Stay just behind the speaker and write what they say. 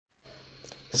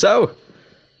So,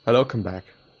 welcome back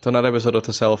to another episode of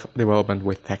the Self-Development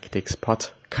with Tactics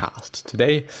podcast.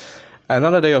 Today,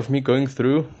 another day of me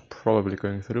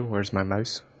where's my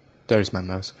mouse? There's my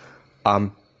mouse.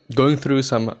 Going through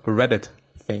some Reddit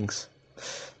things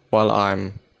while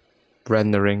I'm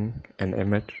rendering an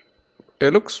image.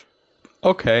 It looks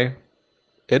okay.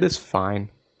 It is fine.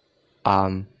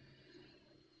 So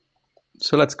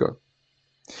let's go.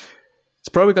 It's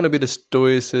probably going to be the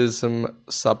Stoicism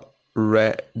subreddit,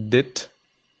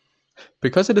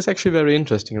 because it is actually very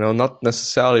interesting, not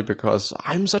necessarily because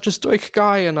I'm such a stoic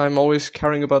guy and I'm always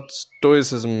caring about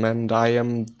stoicism and I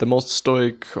am the most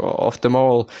stoic of them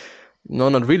all. No,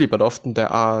 not really, but often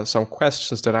there are some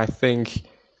questions that I think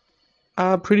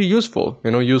are pretty useful,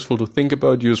 useful to think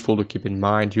about, useful to keep in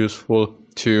mind, useful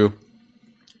to,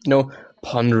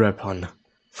 ponder upon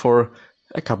for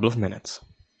a couple of minutes.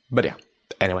 But yeah,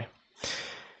 anyway.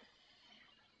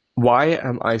 Why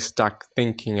am I stuck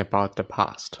thinking about the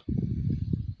past?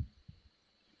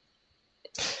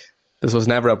 This was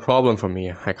never a problem for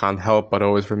me. I can't help but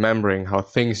always remembering how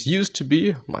things used to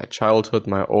be, my childhood,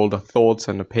 my older thoughts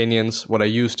and opinions, what I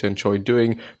used to enjoy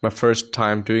doing, my first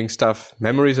time doing stuff,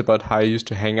 memories about how I used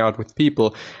to hang out with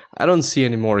people. I don't see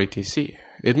any more etc.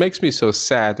 It makes me so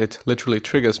sad, it literally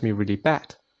triggers me really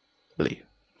badly.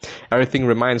 Everything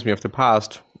reminds me of the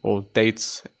past, old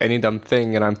dates, any dumb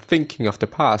thing, and I'm thinking of the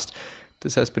past.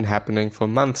 This has been happening for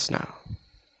months now.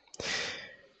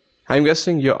 I'm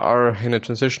guessing you are in a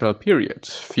transitional period.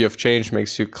 Fear of change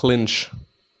makes you cling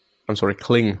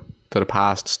to the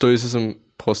past. Stoicism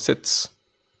posits.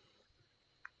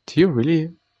 Do you really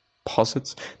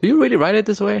write it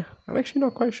this way? I'm actually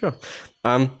not quite sure.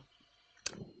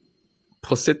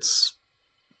 Posits,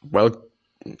 well,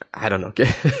 I don't know.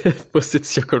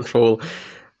 Posits your control.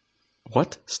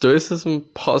 What? Stoicism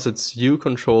posits you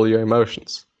control your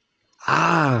emotions.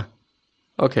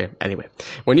 Okay, anyway.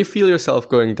 When you feel yourself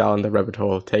going down the rabbit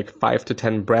hole, take 5 to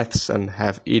 10 breaths and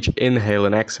have each inhale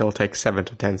and exhale take 7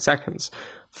 to 10 seconds.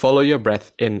 Follow your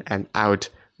breath in and out.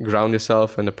 Ground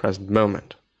yourself in the present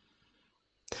moment.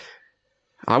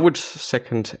 I would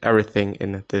second everything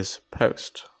in this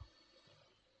post.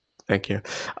 Thank you.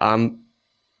 I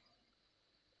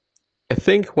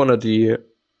think one of the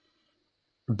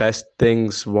best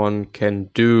things one can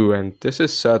do, and this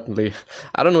is certainly,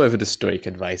 I don't know if it is stoic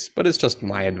advice, but it's just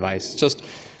my advice. Just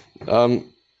I've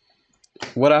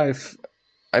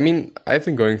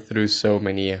been going through so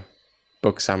many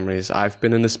book summaries. I've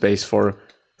been in the space for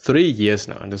 3 years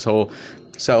now, and this whole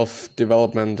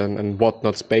self-development and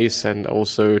whatnot space, and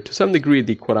also to some degree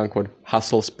the quote-unquote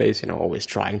hustle space, always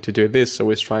trying to do this,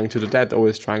 always trying to do that,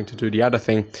 always trying to do the other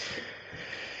thing.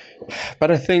 But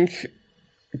I think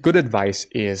good advice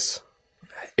is,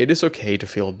 it is okay to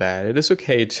feel bad. It is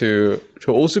okay to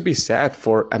also be sad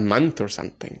for a month or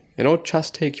something.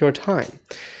 Just take your time.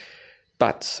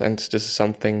 But, and this is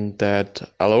something that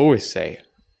I'll always say,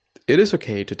 it is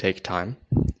okay to take time.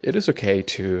 It is okay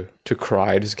to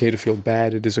cry. It is okay to feel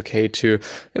bad. It is okay to,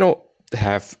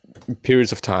 have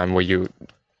periods of time where you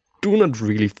do not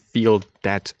really feel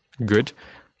that good.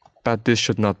 But this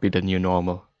should not be the new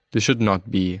normal. This should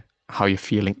not be how you're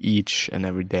feeling each and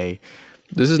every day.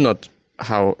 This is not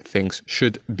how things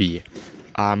should be.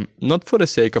 Not for the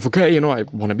sake of, I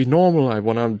want to be normal, I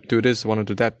want to do this, I want to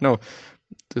do that. No,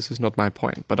 this is not my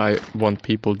point. But I want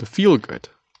people to feel good.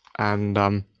 And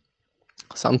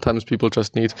sometimes people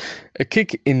just need a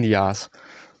kick in the ass.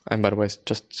 And by the way,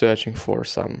 just searching for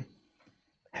some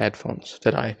headphones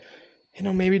that I,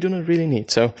 maybe do not really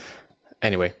need. So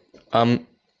anyway,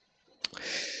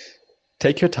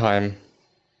 take your time.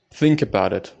 Think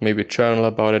about it, maybe journal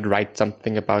about it, write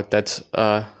something about that.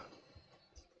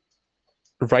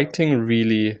 Writing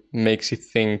really makes you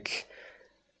think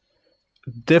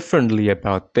differently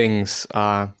about things,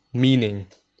 meaning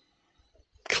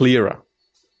clearer.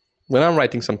 When I'm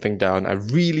writing something down, I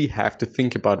really have to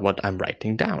think about what I'm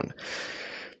writing down,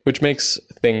 which makes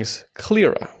things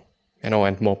clearer,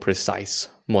 and more precise,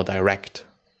 more direct.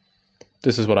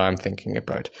 This is what I'm thinking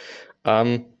about.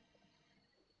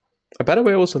 By the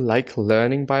way, I also like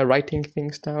learning by writing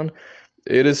things down.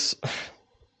 It is,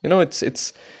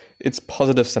 it's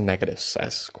positives and negatives,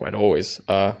 as quite always.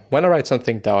 When I write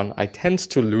something down, I tend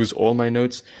to lose all my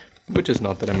notes, which is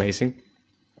not that amazing.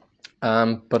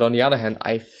 But on the other hand,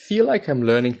 I feel like I'm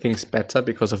learning things better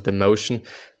because of the motion.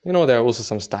 There are also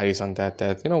some studies on that,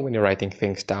 when you're writing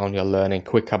things down, you're learning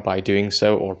quicker by doing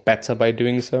so, or better by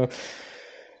doing so.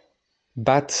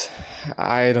 But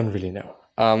I don't really know.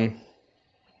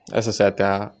 As I said, there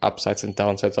are upsides and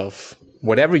downsides of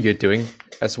whatever you're doing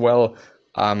as well.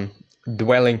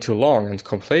 dwelling too long and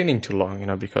complaining too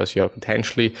long, because you're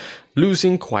potentially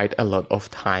losing quite a lot of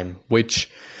time, which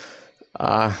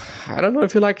I don't know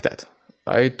if you like that.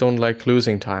 I don't like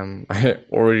losing time. I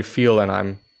already feel, and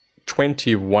I'm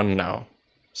 21 now.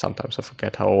 Sometimes I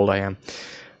forget how old I am.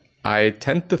 I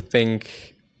tend to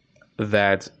think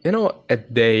that, a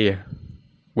day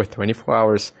with 24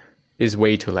 hours is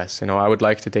way too less. I would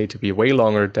like the day to be way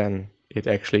longer than it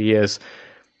actually is.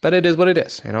 But it is what it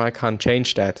is. I can't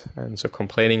change that. And so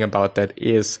complaining about that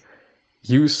is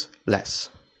useless.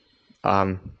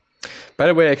 By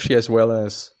the way, actually, as well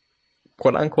as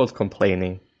quote unquote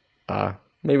complaining,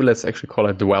 maybe let's actually call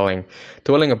it dwelling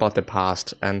about the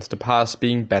past, and the past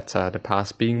being better, the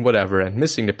past being whatever, and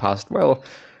missing the past. Well,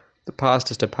 the past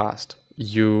is the past.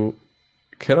 You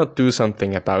cannot do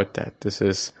something about that. This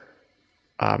is,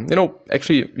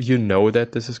 actually, that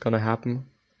this is going to happen,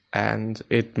 and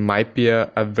it might be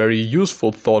a very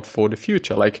useful thought for the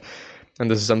future. And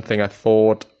this is something I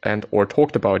thought or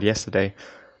talked about yesterday.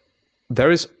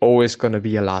 There is always going to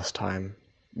be a last time,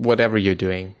 whatever you're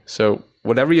doing. So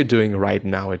whatever you're doing right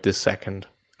now at this second,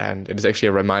 and it is actually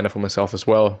a reminder for myself as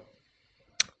well,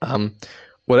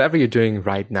 whatever you're doing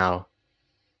right now,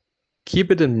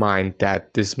 keep it in mind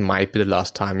that this might be the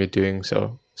last time you're doing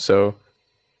so. So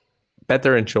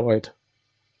better enjoy it.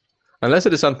 Unless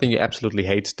it is something you absolutely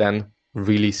hate, then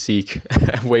really seek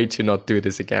a way to not do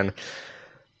this again.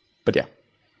 But yeah.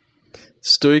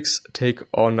 Stoics take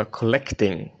on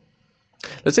collecting.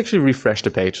 Let's actually refresh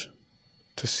the page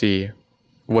to see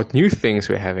what new things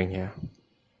we're having here.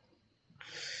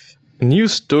 New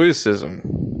Stoicism.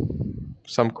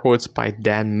 Some quotes by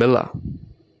Dan Miller.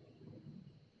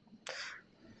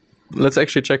 Let's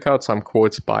actually check out some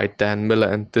quotes by Dan Miller,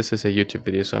 and this is a YouTube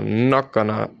video, so I'm not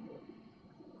gonna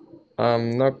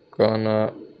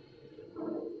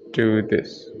do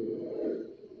this.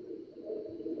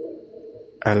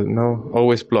 No,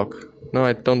 always block. No,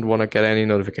 I don't want to get any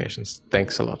notifications.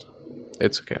 Thanks a lot.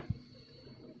 It's okay.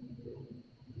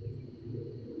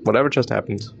 Whatever just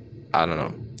happened, I don't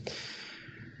know.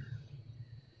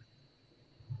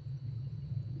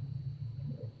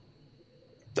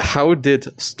 How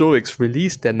did Stoics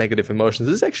release their negative emotions?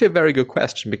 This is actually a very good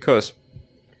question, because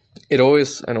it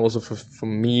always, and also for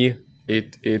me,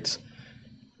 it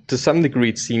to some degree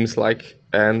it seems like,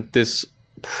 and this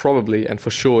probably and for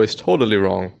sure is totally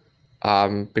wrong,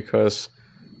 because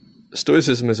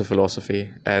Stoicism is a philosophy,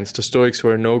 and the Stoics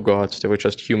were no gods, they were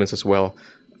just humans as well.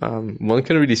 One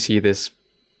can really see this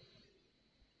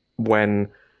when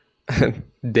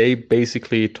they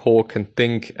basically talk and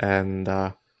think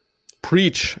and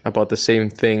preach about the same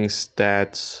things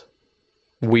that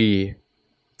we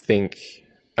think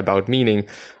about, meaning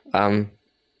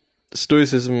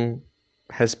Stoicism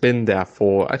has been there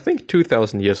for, I think,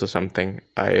 2,000 years or something.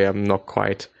 I am not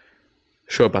quite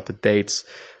sure about the dates,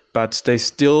 but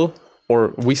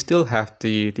we still have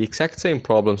the exact same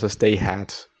problems as they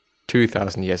had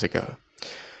 2,000 years ago.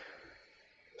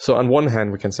 So on one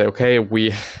hand, we can say, okay,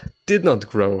 we did not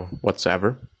grow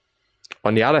whatsoever.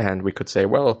 On the other hand, we could say,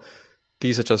 well,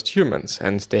 these are just humans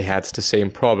and they had the same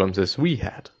problems as we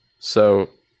had. So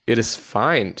it is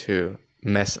fine to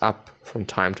mess up from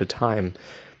time to time.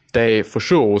 They for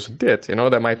sure also did.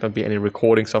 There might not be any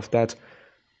recordings of that.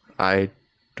 I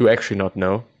do actually not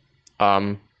know.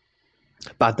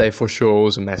 But they for sure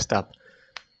also messed up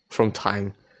from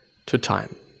time to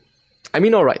time. I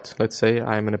mean, all right, let's say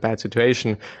I'm in a bad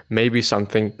situation. Maybe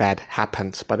something bad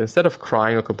happened. But instead of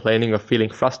crying or complaining or feeling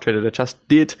frustrated, I just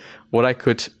did what I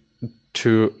could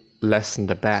to lessen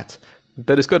the bad.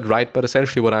 That is good, right? But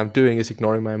essentially what I'm doing is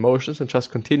ignoring my emotions and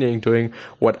just continuing doing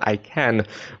what I can.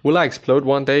 Will I explode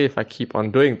one day if I keep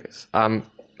on doing this?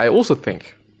 I also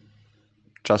think,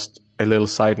 just a little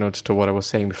side note to what I was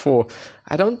saying before,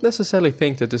 I don't necessarily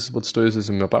think that this is what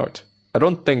Stoicism is about. I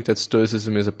don't think that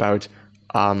Stoicism is about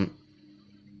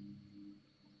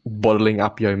bottling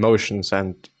up your emotions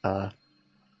and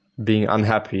being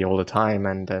unhappy all the time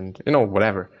and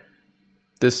whatever.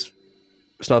 This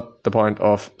is not the point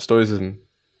of Stoicism,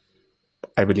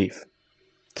 I believe.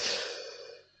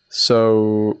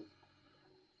 So,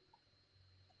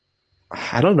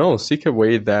 I don't know, seek a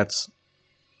way that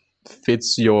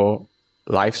fits your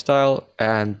lifestyle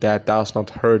and that does not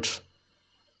hurt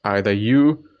either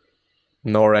you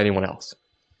nor anyone else.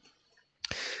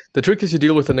 The trick is you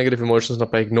deal with the negative emotions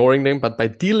not by ignoring them, but by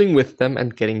dealing with them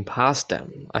and getting past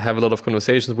them. I have a lot of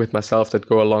conversations with myself that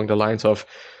go along the lines of,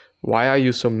 why are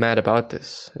you so mad about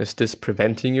this? Is this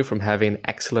preventing you from having an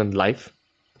excellent life?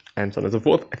 And so on and so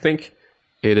forth. I think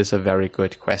it is a very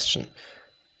good question.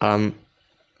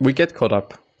 We get caught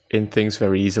up in things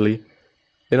very easily.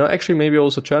 Actually maybe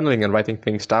also journaling and writing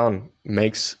things down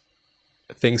makes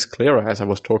things clearer, as I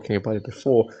was talking about it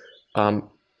before.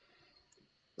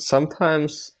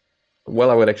 Sometimes, well,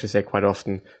 I would actually say quite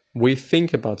often, we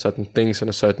think about certain things in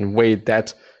a certain way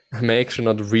that may actually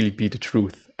not really be the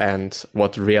truth and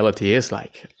what reality is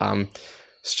like.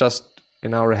 It's just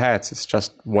in our heads, it's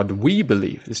just what we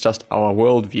believe, it's just our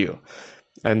worldview.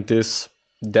 And this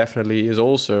definitely is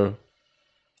also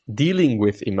dealing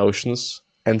with emotions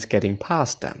and getting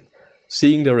past them,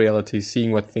 seeing the reality,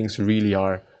 seeing what things really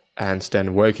are, and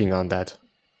then working on that.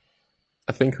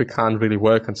 I think we can't really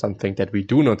work on something that we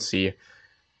do not see,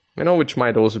 which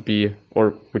might also be,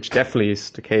 or which definitely is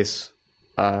the case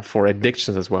for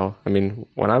addictions as well. I mean,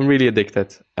 when I'm really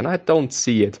addicted and I don't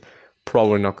see it,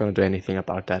 probably not going to do anything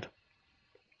about that.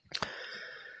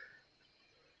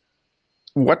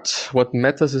 What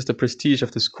matters is the prestige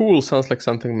of the school. Sounds like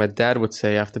something my dad would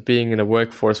say after being in a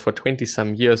workforce for 20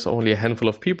 some years. Only a handful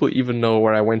of people even know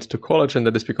where I went to college, and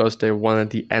that is because they won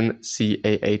the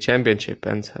NCAA championship.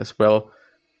 And as well,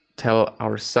 tell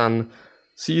our son,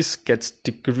 C's gets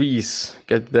degrees,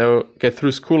 get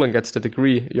through school and gets the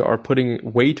degree. You are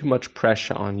putting way too much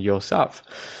pressure on yourself.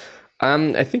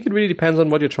 I think it really depends on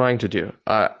what you're trying to do.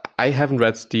 I haven't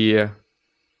read the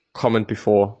comment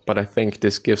before, but I think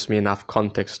this gives me enough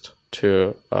context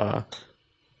to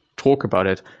talk about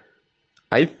it.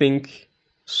 I think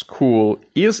school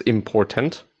is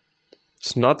important.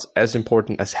 It's not as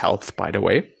important as health, by the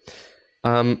way.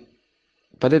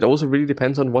 But it also really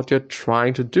depends on what you're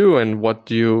trying to do and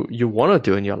what you want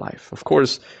to do in your life. Of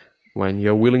course, when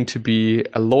you're willing to be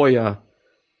a lawyer,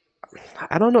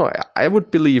 I don't know, I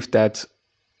would believe that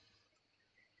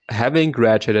having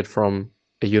graduated from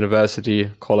a university,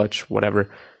 college, whatever,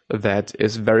 that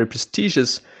is very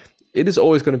prestigious, it is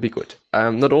always going to be good.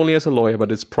 Not only as a lawyer,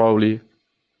 but it's probably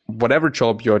whatever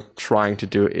job you're trying to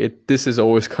do, this is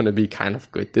always going to be kind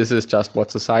of good. This is just what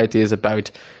society is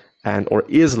about or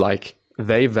is like.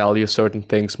 They value certain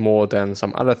things more than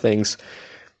some other things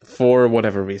for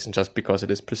whatever reason, just because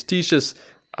it is prestigious,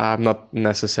 not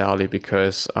necessarily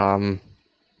because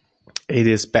it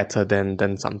is better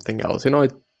than something else.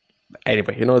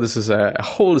 Anyway, this is a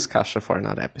whole discussion for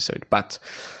another episode. But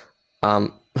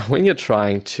when you're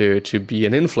trying to be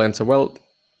an influencer, well,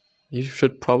 you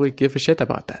should probably give a shit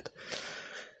about that.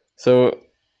 So,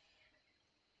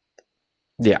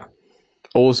 yeah.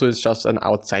 Also, it's just an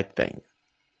outside thing.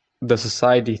 The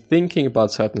society thinking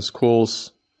about certain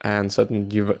schools and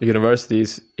certain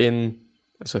universities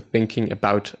thinking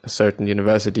about a certain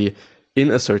university in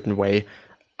a certain way,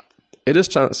 it's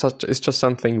just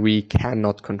something we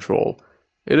cannot control.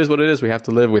 It is what it is. We have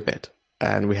to live with it,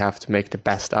 and we have to make the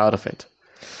best out of it.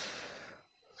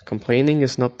 Complaining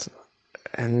is not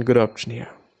a good option here.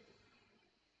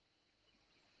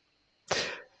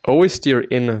 Always steer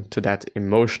into that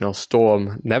emotional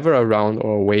storm, never around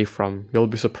or away from. You'll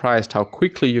be surprised how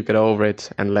quickly you get over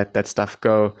it and let that stuff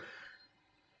go.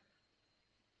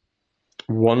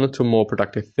 1 or 2 more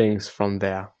productive things from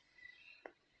there.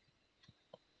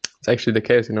 It's actually the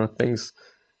case, things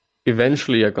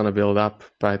eventually are going to build up,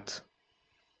 and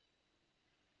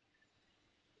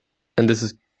this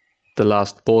is the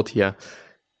last thought here,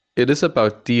 it is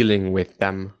about dealing with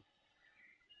them,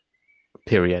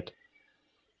 period.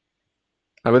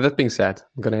 And with that being said,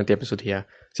 I'm going to end the episode here.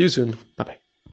 See you soon. Bye-bye.